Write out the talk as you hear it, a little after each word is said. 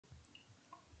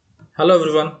Hello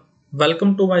everyone,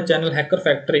 welcome to my channel Hacker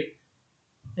Factory.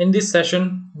 In this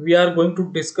session, we are going to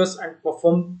discuss and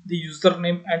perform the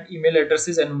username and email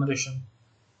addresses enumeration.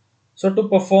 So to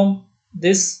perform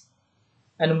this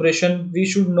enumeration, we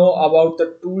should know about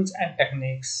the tools and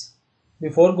techniques.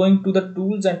 Before going to the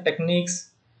tools and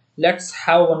techniques, let's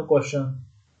have one question.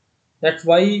 That's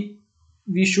why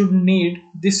we should need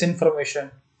this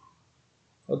information.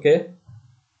 Okay.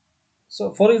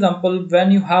 So, for example,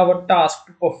 when you have a task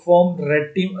to perform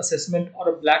red team assessment or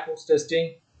a black box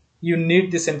testing, you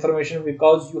need this information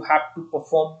because you have to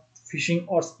perform phishing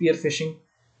or spear phishing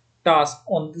task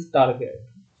on this target.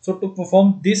 So, to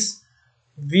perform this,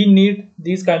 we need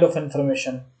these kind of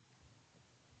information,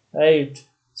 right?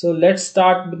 So, let's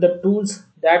start with the tools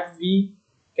that we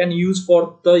can use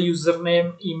for the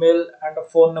username, email, and a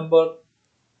phone number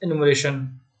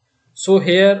enumeration. So,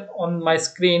 here on my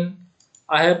screen,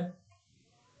 I have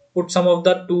put some of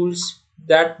the tools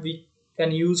that we can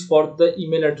use for the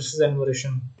email addresses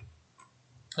enumeration.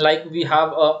 Like we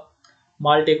have a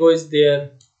Maltego is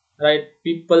there, right?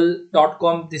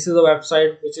 People.com. This is a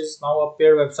website which is now a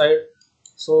paid website.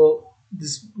 So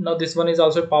this one is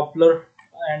also popular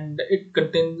and it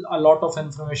contains a lot of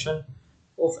information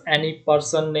of any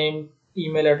person name,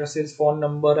 email addresses, phone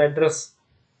number, address.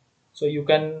 So you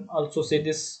can also see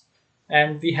this,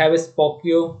 and we have a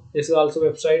Spokeo. This is also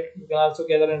website. You can also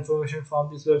gather information from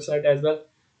this website as well.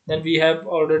 Then we have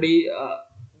already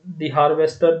the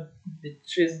harvester,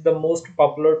 which is the most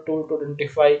popular tool to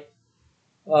identify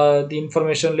the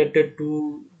information related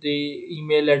to the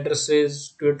email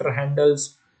addresses, Twitter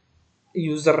handles,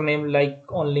 username, like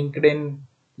on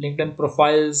LinkedIn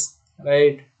profiles,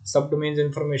 right? Subdomains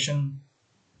information,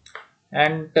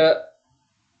 and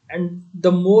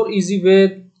the more easy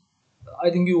way, I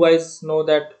think you guys know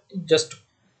that, just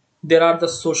there are the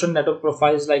social network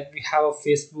profiles, like we have a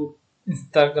Facebook,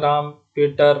 Instagram,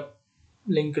 Twitter,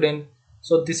 LinkedIn.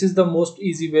 So this is the most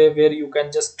easy way where you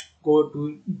can just go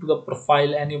to the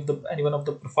profile, any one of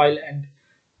the profile,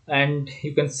 and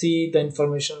you can see the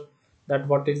information, that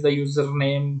what is the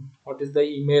username, what is the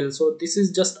email. So this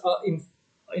is just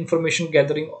information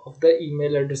gathering of the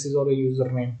email addresses or a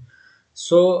username.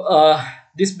 So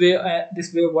this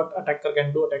way what attacker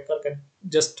can do, attacker can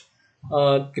just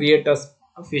create a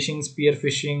phishing, spear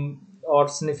phishing, or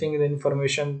sniffing the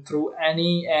information through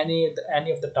any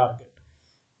of the target,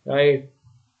 right?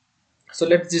 So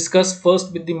let's discuss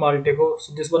first with the Maltego.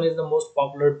 So this one is the most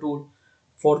popular tool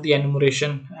for the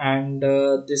enumeration, and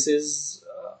this is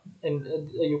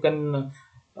you can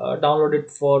download it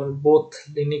for both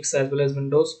Linux as well as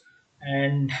Windows.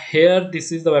 And here,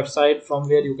 this is the website from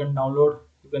where you can download.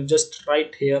 You can just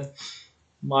write here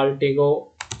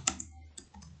Maltego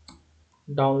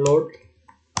download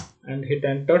and hit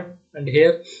enter. And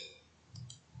here,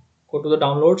 go to the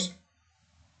downloads.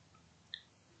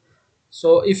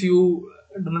 So if you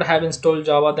do not have installed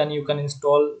Java, then you can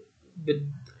install with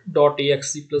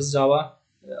 .exe plus Java.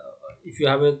 If you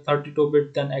have a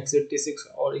 32-bit, then x86,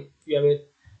 or if you have a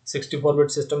 64-bit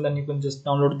system, then you can just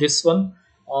download this one.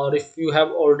 Or if you have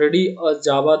already a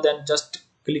Java, then just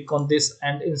click on this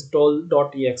and install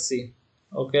 .exe.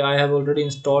 Okay, I have already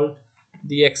installed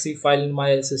the exe file in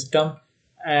my system,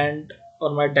 and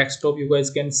on my desktop you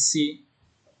guys can see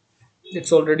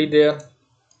it's already there.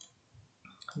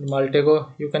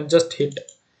 Maltego, you can just hit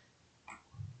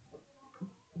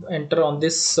enter on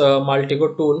this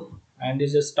Maltego tool, and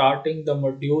is just starting the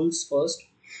modules first.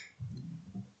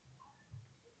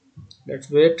 Let's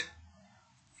wait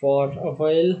for a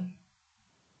while.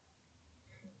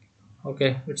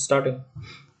 Okay, it's starting.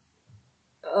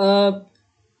 uh,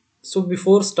 so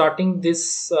before this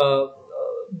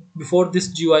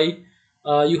GUI,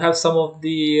 you have some of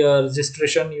the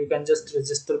registration. You can just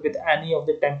register with any of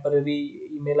the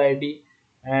temporary email ID,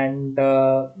 and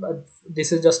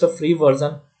this is just a free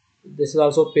version. This is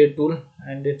also a paid tool,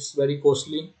 and it's very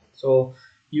costly. So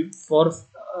you for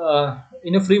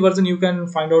in a free version you can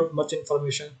find out much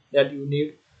information that you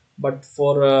need, but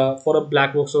for a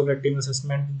black box or red team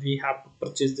assessment, we have to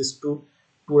purchase this tool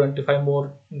to identify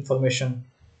more information,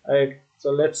 right?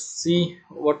 So let's see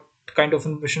what kind of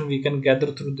information we can gather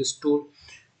through this tool.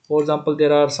 For example,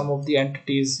 there are some of the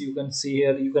entities you can see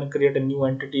here. You can create a new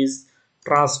entities.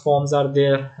 Transforms are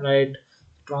there, right?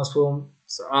 Transforms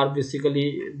are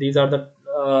basically, these are the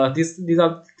these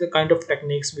are the kind of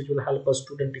techniques which will help us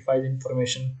to identify the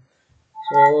information.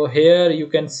 So here you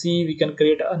can see we can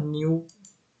create a new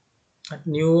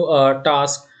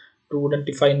task to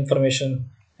identify information.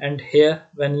 And here,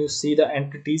 when you see the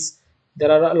entities,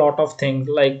 there are a lot of things,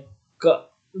 like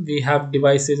we have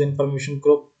devices information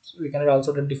group. We can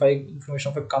also identify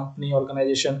information of a company,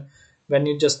 organization, when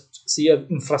you just see a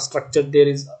infrastructure, there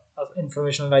is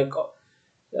information like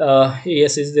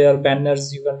AS is there,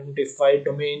 banners you can identify,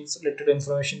 domains related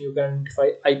information you can identify,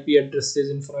 IP addresses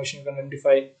information you can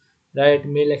identify, right?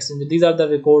 Mail exchange, these are the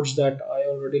records that I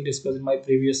already discussed in my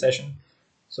previous session.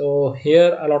 So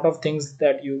here a lot of things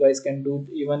that you guys can do.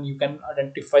 Even you can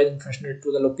identify the information related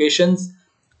to the locations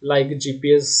like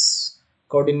GPS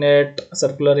coordinate,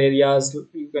 circular areas.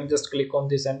 You can just click on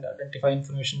this and identify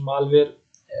information. Malware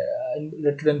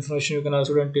related information you can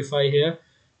also identify here.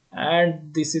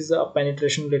 And this is a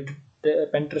penetration related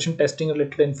penetration testing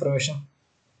related information.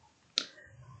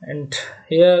 And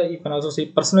here you can also see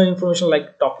personal information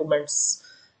like documents,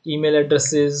 email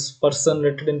addresses, person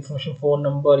related information, phone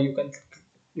number.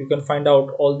 You can find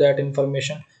out all that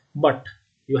information, but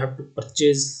you have to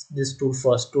purchase this tool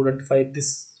first to identify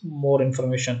this more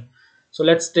information. So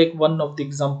let's take one of the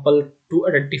example to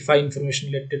identify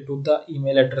information related to the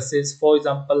email addresses. For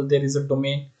example, there is a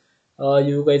domain.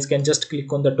 You guys can just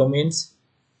click on the domains,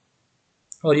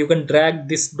 or you can drag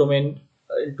this domain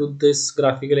into this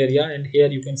graphical area, and here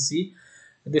you can see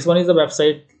this one is the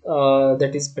website,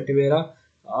 that is Petivera.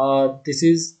 This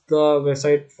is the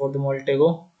website for the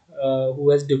Maltego, who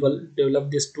has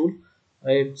developed this tool,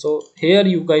 right? So here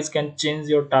you guys can change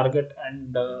your target,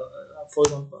 and for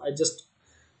example, I just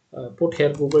put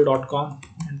here google.com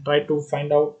and try to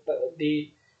find out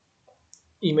the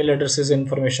email addresses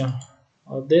information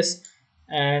of this.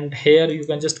 And here you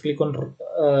can just click on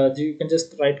you can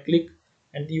just right click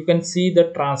and you can see the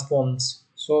transforms.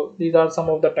 So these are some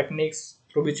of the techniques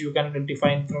through which you can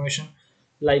identify information,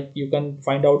 like you can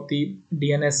find out the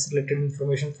DNS related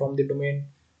information from the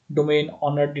domain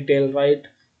owner detail, right?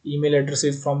 Email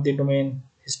addresses from the domain,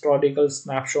 historical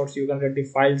snapshots, you can read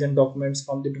files and documents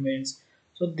from the domains.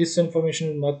 So this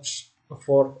information is much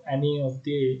for any of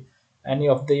the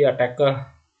attacker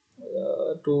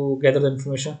to gather the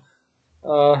information.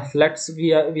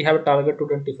 We have a target to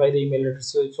identify the email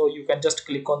address, so you can just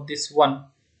click on this one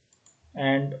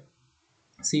and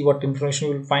see what information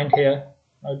you will find here.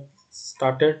 I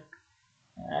started,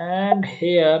 and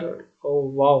here, oh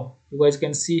wow, you guys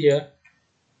can see here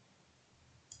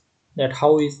that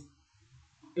how is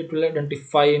it will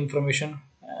identify information.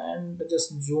 And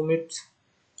just zoom it,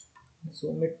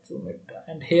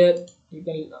 and here you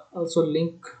can also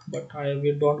link, but I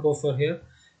will don't go for here.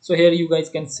 So here you guys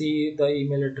can see the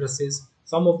email addresses,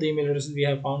 some of the email addresses we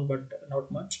have found, but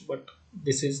not much. But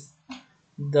this is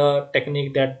the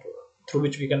technique that through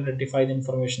which we can identify the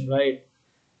information, right?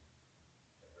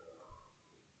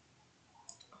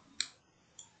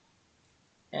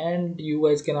 And you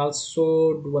guys can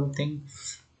also do one thing,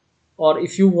 or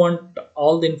if you want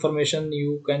all the information,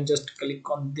 you can just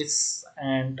click on this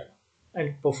and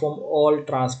perform all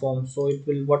transforms. So it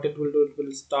will do, it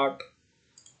will start.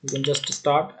 You can just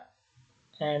start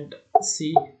and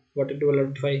see what it will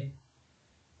identify.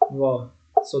 Wow,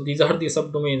 so these are the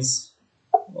subdomains.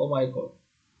 Oh my god,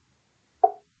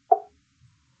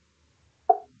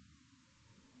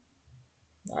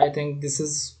 I think this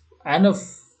is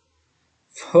enough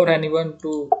for anyone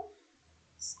to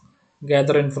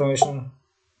gather information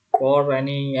for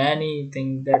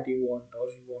anything that you want.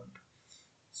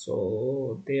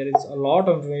 So there is a lot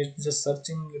of information. Just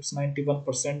searching, it's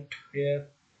 91% here,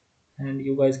 and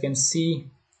you guys can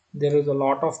see there is a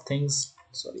lot of things.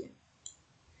 Sorry.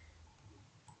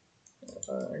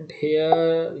 And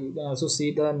here you can also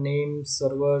see the name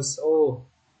servers. Oh,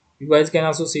 you guys can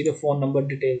also see the phone number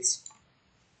details.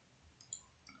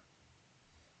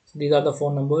 So these are the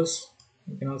phone numbers.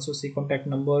 You can also see contact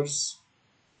numbers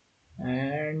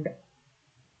and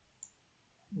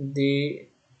the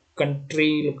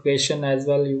country location as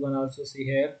well. You can also see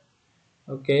here.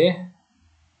 Okay,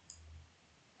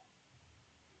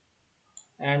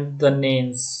 and the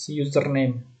names,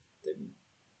 username, the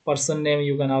person name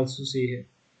you can also see here.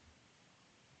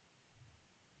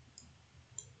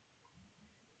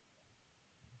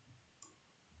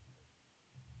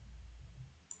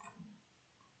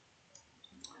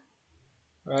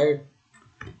 Right.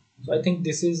 So I think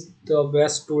this is the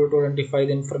best tool to identify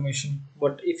the information.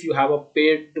 But if you have a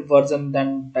paid version,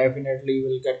 then definitely you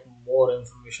will get more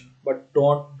information. But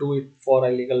don't do it for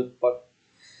illegal purpose,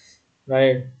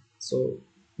 right? So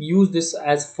use this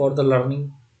as for the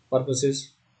learning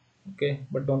purposes, okay?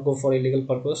 But don't go for illegal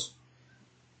purpose,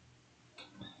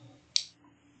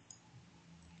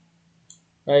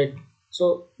 right?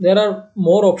 So there are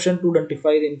more options to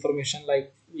identify the information.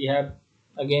 Like we have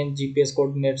again GPS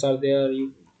coordinates are there.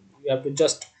 You have to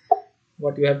just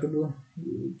what you have to do.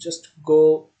 You just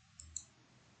go.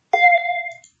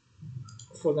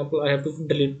 For example, I have to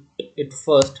delete it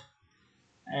first,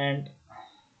 and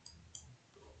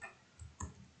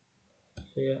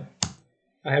So yeah,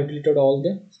 I have deleted all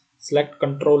the, select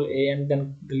Control A and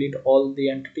then delete all the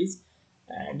entities,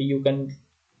 and you can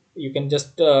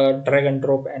just drag and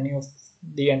drop any of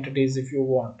the entities if you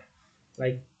want.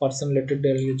 Like person related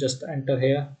there, you just enter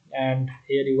here, and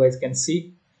here you guys can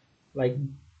see like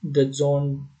the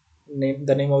zone name,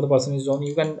 the name of the person is zone.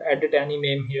 You can edit any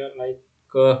name here, like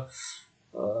uh,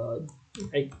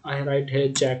 I write here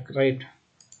Jack, right?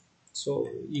 So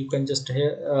you can just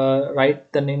here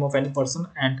write the name of any person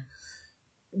and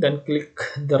then click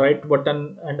the right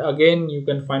button, and again you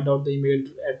can find out the email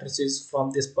addresses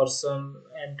from this person,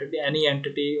 entity, any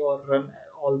entity, or run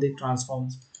all the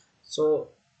transforms. So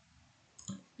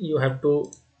you have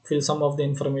to fill some of the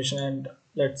information, and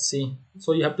let's see.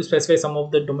 So you have to specify some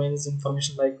of the domains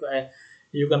information, like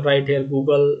you can write here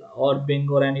Google or Bing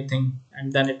or anything,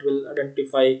 and then it will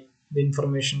identify the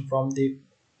information from the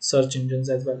search engines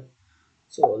as well.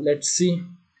 So let's see.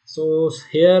 So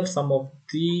here some of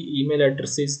the email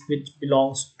addresses which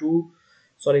belongs to,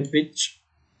 sorry, which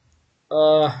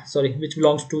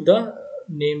belongs to the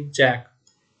name Jack.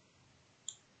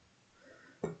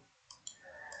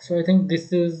 So I think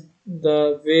this is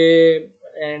the way,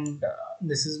 and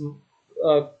this is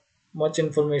uh, much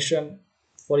information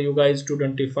for you guys to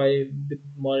identify with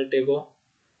Maltego,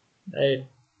 right?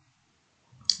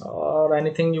 Or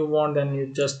anything you want, then you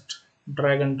just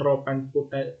drag and drop and put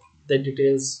the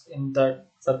details in the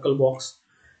circle box,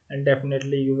 and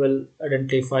definitely you will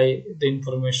identify the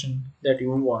information that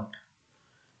you want,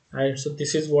 right? So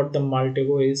this is what the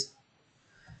Maltego is.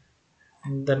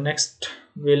 And the next,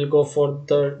 we'll go for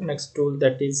the next tool,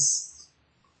 that is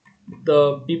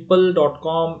the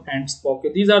people.com and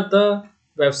Spokeo. These are the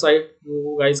website.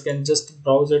 You guys can just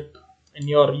browse it in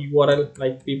your URL,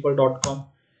 like people.com,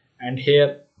 and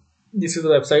here this is the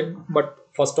website. But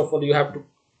first of all, you have to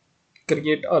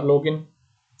create a login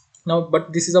now,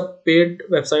 but this is a paid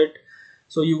website,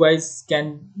 so you guys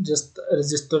can just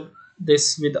register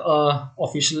this with a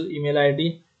official email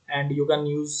ID, and you can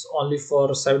use only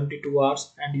for 72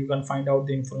 hours, and you can find out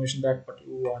the information that what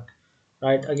you want,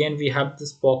 right? Again, we have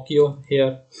this Spokeo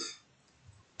here.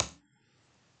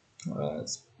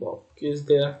 Spokeo is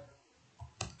there.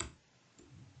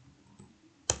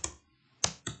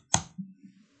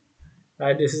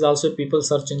 Right, this is also people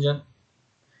search engine.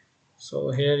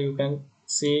 So here you can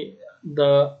see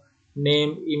the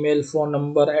name, email, phone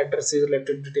number, addresses,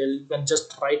 related detail. You can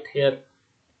just write here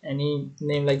any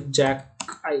name, like Jack.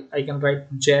 I can write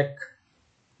Jack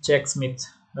Smith,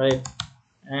 right?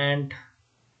 And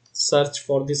search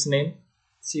for this name,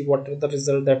 see what are the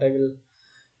result that I will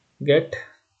get.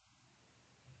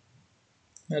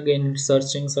 Again, it's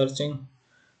searching,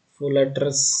 full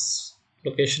address,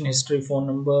 location history, phone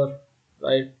number,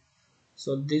 right?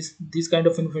 So this kind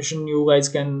of information you guys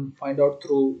can find out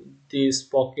through the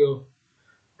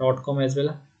Spokeo.com as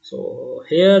well. So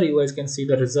here you guys can see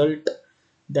the result,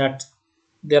 that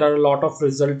there are a lot of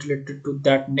results related to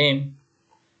that name,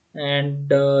 and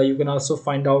you can also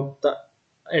find out the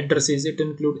addresses. It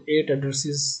include 8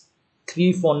 addresses,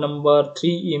 3 phone number,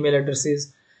 3 email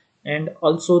addresses, and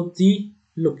also the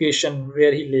location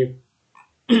where he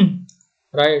lived,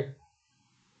 right?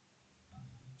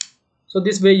 So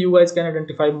this way you guys can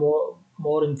identify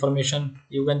more information.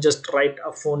 You can just write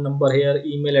a phone number here,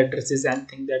 email addresses,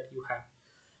 anything that you have,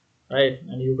 right?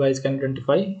 And you guys can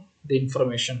identify the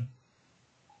information.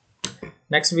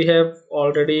 Next, we have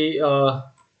already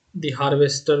the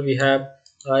harvester we have,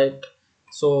 right?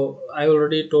 So I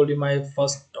already told you my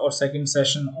first or second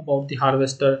session about the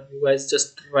harvester. You guys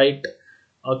just write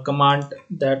a command,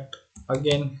 that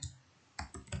again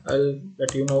I'll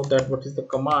let you know that what is the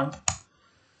command.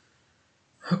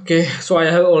 Okay, so I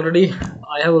have already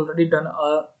done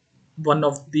one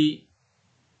of the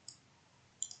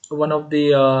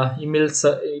email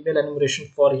enumeration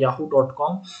for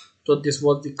yahoo.com. So this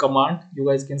was the command. You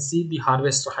guys can see the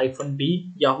harvester hyphen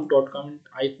d yahoo.com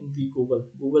hyphen v Google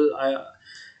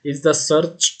is the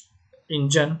search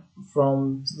engine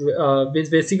from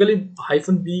basically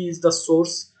hyphen b is the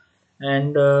source,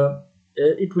 and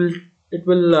it will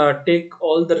take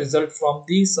all the result from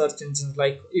the search engines.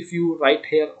 Like if you write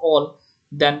here all,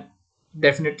 then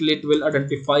definitely it will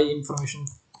identify information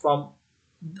from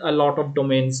a lot of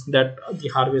domains that the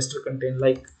harvester contain.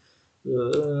 Like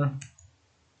you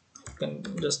can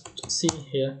just see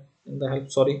here in the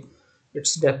help, sorry,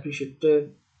 it's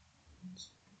depreciated.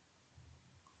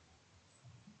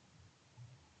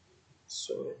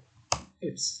 So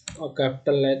it's a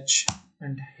capital H,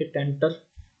 and hit enter.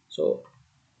 So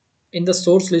in the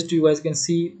source list you guys can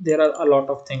see there are a lot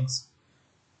of things,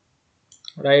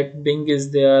 right? Bing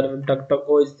is there,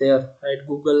 DuckDuckGo is there, right?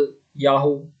 Google,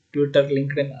 Yahoo, Twitter,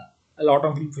 LinkedIn, a lot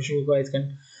of information you guys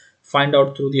can find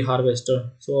out through the harvester.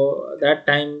 So that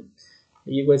time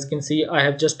you guys can see I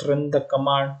have just run the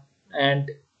command,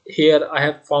 and here I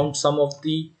have found some of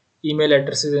the email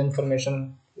addresses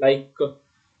information, like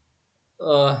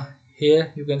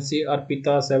here you can see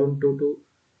arpita722,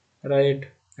 right,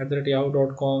 at the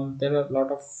yahoo.com. There are a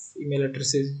lot of email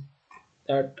addresses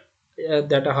that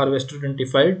that a harvester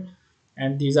identified,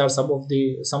 and these are some of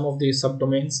the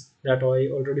subdomains that I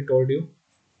already told you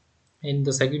in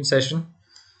the second session,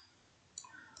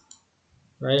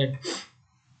 right.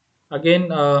 Again,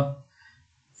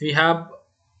 we have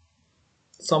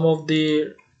some of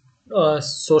the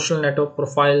social network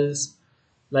profiles,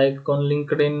 like on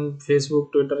LinkedIn,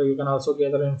 Facebook, Twitter. You can also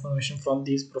gather information from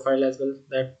these profile as well,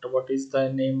 that what is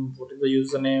the name, what is the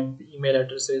username, email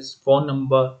addresses, phone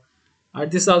number.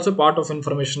 This is also part of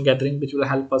information gathering, which will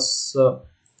help us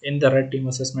in the red team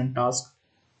assessment task,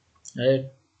 right.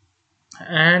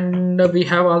 And we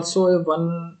have also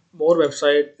one more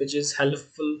website which is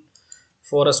helpful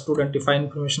for us to identify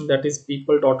information, that is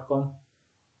people.com.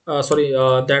 Sorry,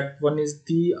 that one is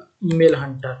the email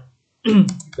hunter. You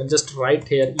can just write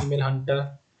here email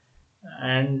hunter,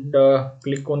 and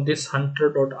click on this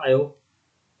hunter.io.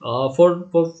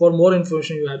 For more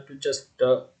information, you have to just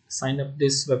sign up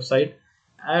this website.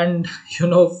 And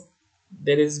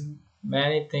there is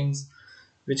many things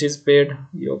which is paid,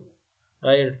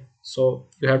 right. So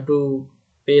you have to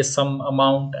pay some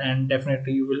amount, and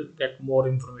definitely you will get more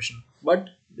information. But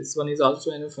this one is also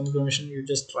enough information. You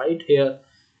just write here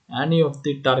any of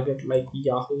the target, like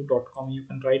yahoo.com. You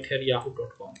can write here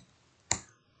yahoo.com,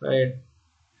 right.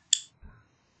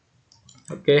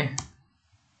 Okay,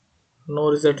 no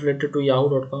result related to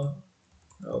yahoo.com.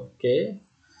 Okay,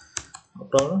 no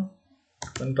problem.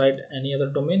 You can write any other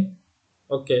domain.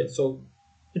 Okay, so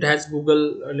it has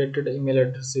Google related email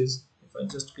addresses. If I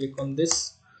just click on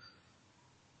this,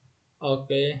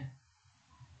 okay,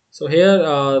 so here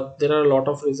there are a lot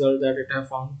of results that it have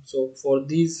found. So for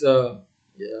these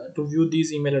yeah, to view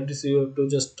these email addresses, you have to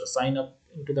just sign up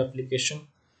into the application.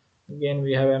 Again,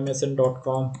 we have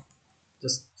msn.com.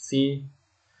 Just see,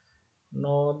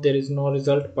 no, there is no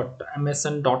result, but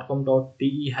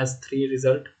msn.com.de has 3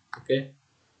 result. Okay,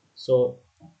 so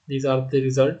these are the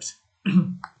results.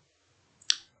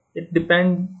 It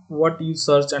depends what you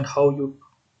search and how you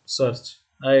search,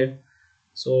 right.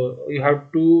 So you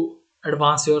have to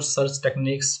advance your search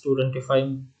techniques to identify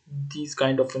these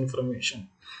kind of information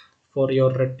for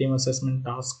your red team assessment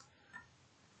task,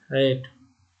 right.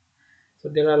 So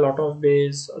there are a lot of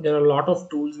ways, there are a lot of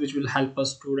tools which will help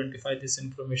us to identify this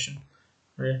information,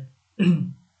 right.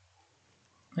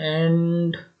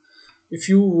 And if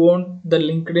you want the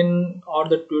LinkedIn or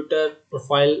the Twitter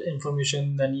profile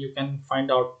information, then you can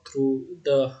find out through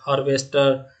the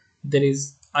harvester. There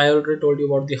is, I already told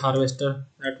you about the harvester,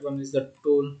 that one is the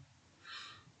tool,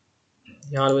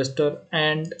 the harvester.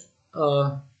 And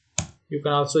you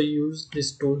can also use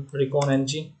this tool recon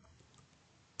ng,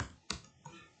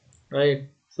 right.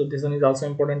 So this one is also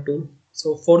important tool.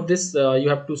 So for this you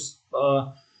have to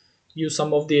use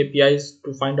some of the APIs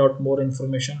to find out more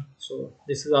information. So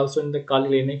this is also in the Kali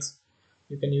Linux.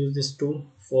 You can use this tool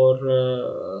for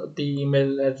the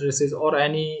email addresses or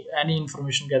any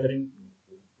information gathering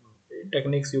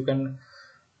techniques. You can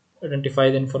identify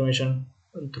the information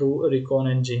through recon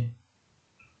ng.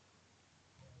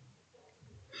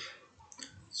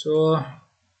 So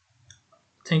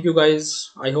thank you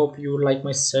guys, I hope you like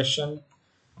my session,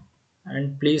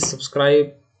 and please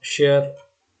subscribe, share,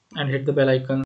 and hit the bell icon.